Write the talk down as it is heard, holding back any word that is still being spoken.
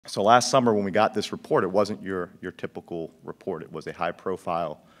So last summer when we got this report, it wasn't your typical report. It was a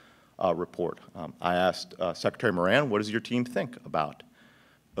high-profile report. I asked Secretary Moran, what does your team think about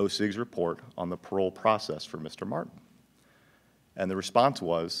OSIG's report on the parole process for Mr. Martin? And the response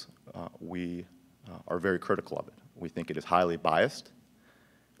was, we are very critical of it. We think it is highly biased.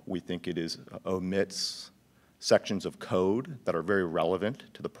 We think it omits sections of code that are very relevant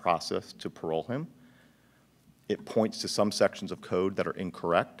to the process to parole him. It points to some sections of code that are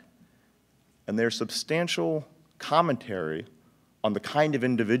incorrect. And there's substantial commentary on the kind of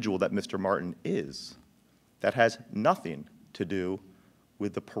individual that Mr. Martin is that has nothing to do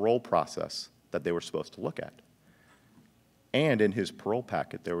with the parole process that they were supposed to look at. And in his parole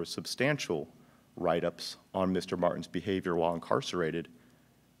packet, there were substantial write-ups on Mr. Martin's behavior while incarcerated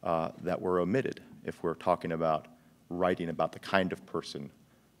that were omitted if we're talking about writing about the kind of person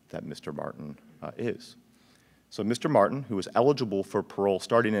that Mr. Martin is. So Mr. Martin, who was eligible for parole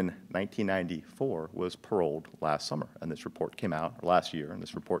starting in 1994, was paroled last summer, and this report came out, or last year, and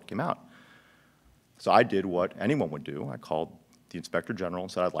this report came out. So I did what anyone would do. I called the Inspector General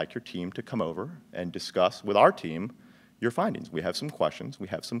and said, I'd like your team to come over and discuss with our team your findings. We have some questions, we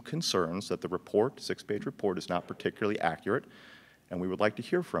have some concerns that the report, 6-page report, is not particularly accurate, and we would like to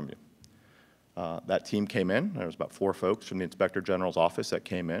hear from you. That team came in. There was about 4 folks from the Inspector General's office that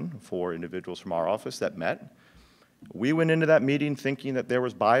came in, 4 individuals from our office that met. We went into that meeting thinking that there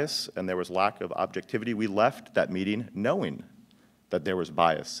was bias and there was lack of objectivity. We left that meeting knowing that there was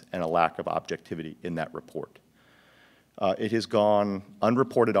bias and a lack of objectivity in that report. It has gone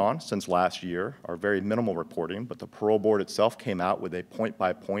unreported on since last year, our very minimal reporting, but the parole board itself came out with a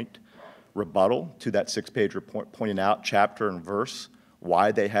point-by-point rebuttal to that 6-page report, pointing out chapter and verse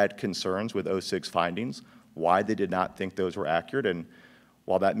why they had concerns with OSIG's findings, why they did not think those were accurate. And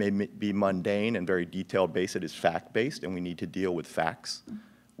while that may be mundane and very detailed-based, it is fact-based, and we need to deal with facts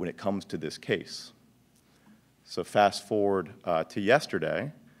when it comes to this case. So fast forward to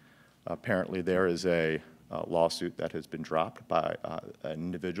yesterday, apparently there is a lawsuit that has been dropped by an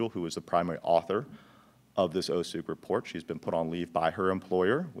individual who is the primary author of this OSIG report. She's been put on leave by her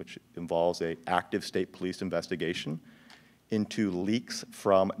employer, which involves an active state police investigation into leaks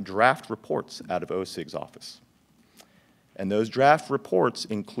from draft reports out of OSIG's office. And those draft reports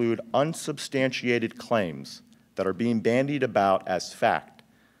include unsubstantiated claims that are being bandied about as fact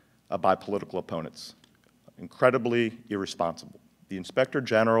by political opponents. Incredibly irresponsible. The Inspector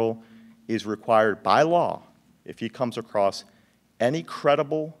General is required by law, if he comes across any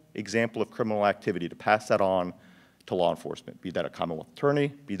credible example of criminal activity, to pass that on to law enforcement, be that a Commonwealth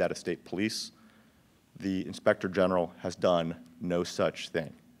attorney, be that a state police. The Inspector General has done no such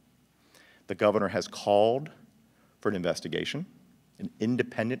thing. The governor has called for an investigation, an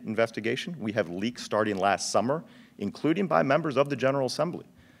independent investigation. We have leaks starting last summer, including by members of the General Assembly,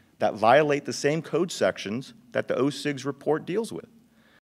 that violate the same code sections that the OSIG's report deals with.